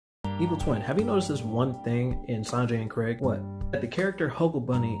Evil twin, have you noticed this one thing in Sanjay and Craig? What? That the character Huggle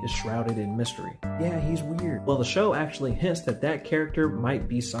Bunny is shrouded in mystery. Yeah, he's weird. Well, the show actually hints that that character might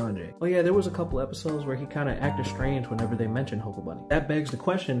be Sanjay. Oh yeah, there was a couple episodes where he kind of acted strange whenever they mentioned Huggle Bunny. That begs the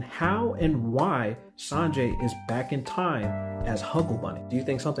question, how and why Sanjay is back in time as Huggle Bunny? Do you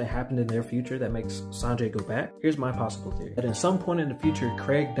think something happened in their future that makes Sanjay go back? Here's my possible theory. That in some point in the future,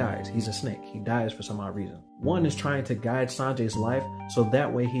 Craig dies. He's a snake. He dies for some odd reason. One is trying to guide Sanjay's life so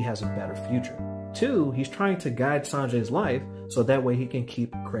that way he has a better future. Two, he's trying to guide Sanjay's life so that way he can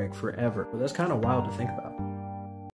keep Craig forever. But that's kind of wild to think about.